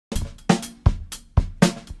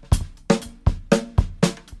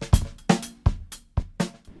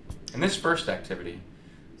In this first activity,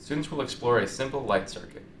 students will explore a simple light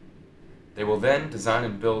circuit. They will then design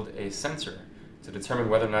and build a sensor to determine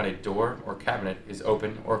whether or not a door or cabinet is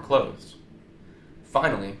open or closed.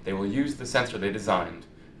 Finally, they will use the sensor they designed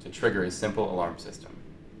to trigger a simple alarm system.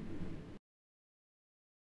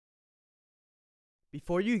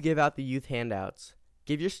 Before you give out the youth handouts,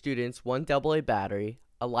 give your students one AA battery,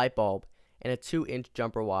 a light bulb, and a 2-inch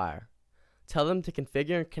jumper wire. Tell them to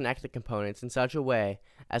configure and connect the components in such a way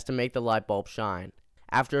as to make the light bulb shine.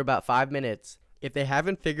 After about 5 minutes, if they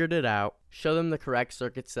haven't figured it out, show them the correct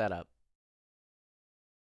circuit setup.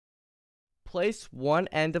 Place one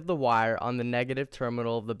end of the wire on the negative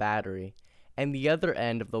terminal of the battery and the other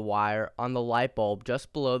end of the wire on the light bulb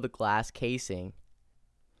just below the glass casing.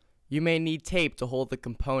 You may need tape to hold the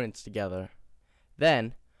components together.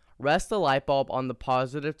 Then, rest the light bulb on the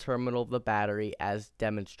positive terminal of the battery as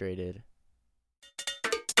demonstrated.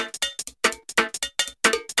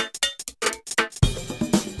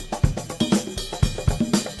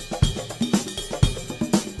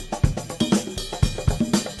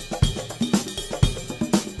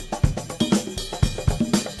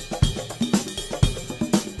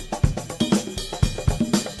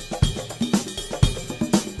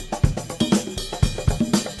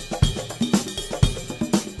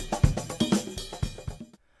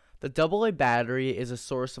 The AA battery is a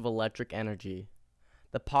source of electric energy.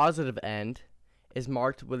 The positive end is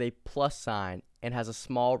marked with a plus sign and has a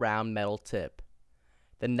small round metal tip.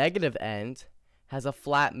 The negative end has a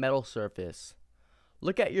flat metal surface.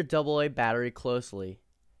 Look at your AA battery closely.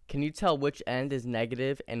 Can you tell which end is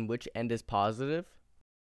negative and which end is positive?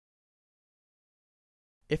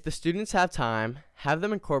 If the students have time, have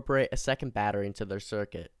them incorporate a second battery into their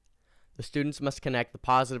circuit. The students must connect the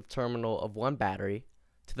positive terminal of one battery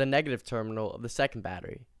to the negative terminal of the second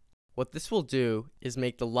battery. What this will do is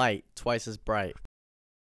make the light twice as bright.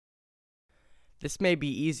 This may be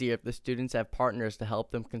easier if the students have partners to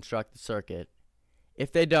help them construct the circuit.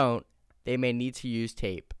 If they don't, they may need to use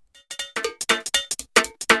tape.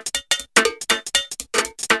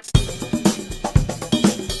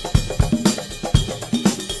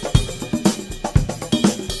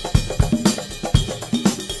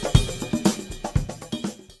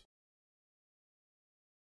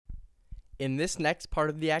 In this next part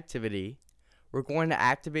of the activity, we're going to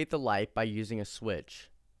activate the light by using a switch.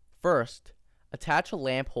 First, attach a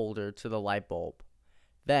lamp holder to the light bulb.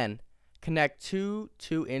 Then, connect two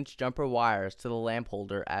 2-inch jumper wires to the lamp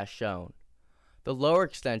holder as shown. The lower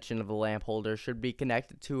extension of the lamp holder should be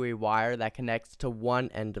connected to a wire that connects to one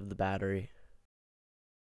end of the battery.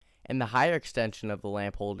 And the higher extension of the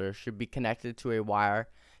lamp holder should be connected to a wire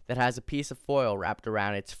that has a piece of foil wrapped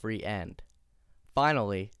around its free end.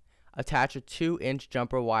 Finally, attach a 2-inch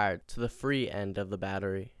jumper wire to the free end of the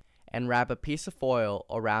battery and wrap a piece of foil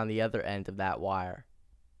around the other end of that wire.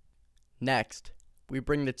 Next, we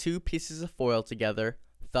bring the two pieces of foil together,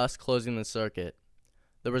 thus closing the circuit.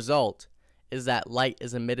 The result is that light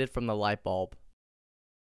is emitted from the light bulb.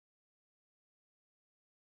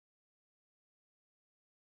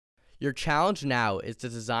 Your challenge now is to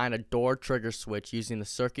design a door trigger switch using the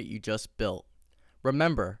circuit you just built.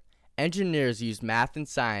 Remember, engineers use math and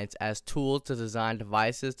science as tools to design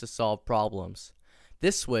devices to solve problems.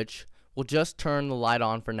 This switch will just turn the light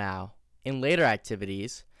on for now. In later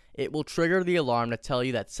activities, it will trigger the alarm to tell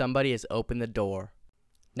you that somebody has opened the door.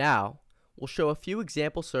 Now, we'll show a few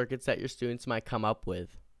example circuits that your students might come up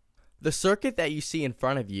with. The circuit that you see in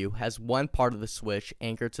front of you has one part of the switch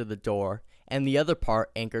anchored to the door and the other part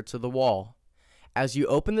anchored to the wall. As you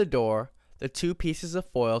open the door, the two pieces of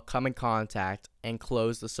foil come in contact and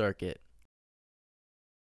close the circuit.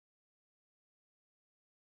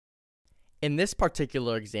 In this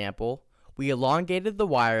particular example, we elongated the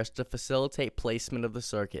wires to facilitate placement of the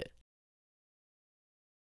circuit.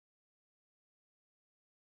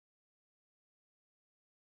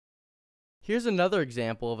 Here's another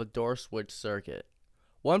example of a door switch circuit.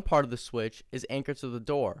 One part of the switch is anchored to the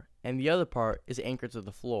door, and the other part is anchored to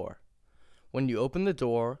the floor. When you open the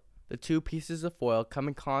door, the two pieces of foil come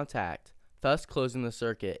in contact, thus closing the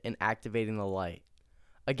circuit and activating the light.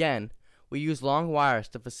 Again, we use long wires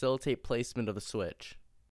to facilitate placement of the switch.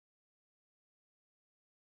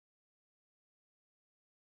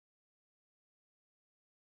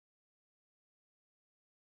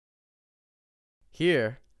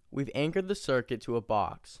 Here, we've anchored the circuit to a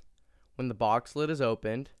box. When the box lid is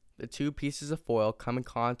opened, the two pieces of foil come in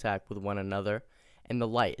contact with one another and the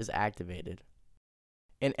light is activated.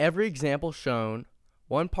 In every example shown,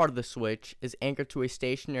 one part of the switch is anchored to a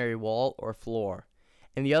stationary wall or floor,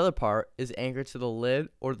 and the other part is anchored to the lid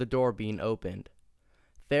or the door being opened.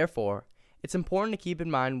 Therefore, It's important to keep in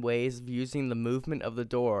mind ways of using the movement of the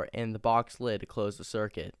door and the box lid to close the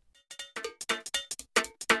circuit.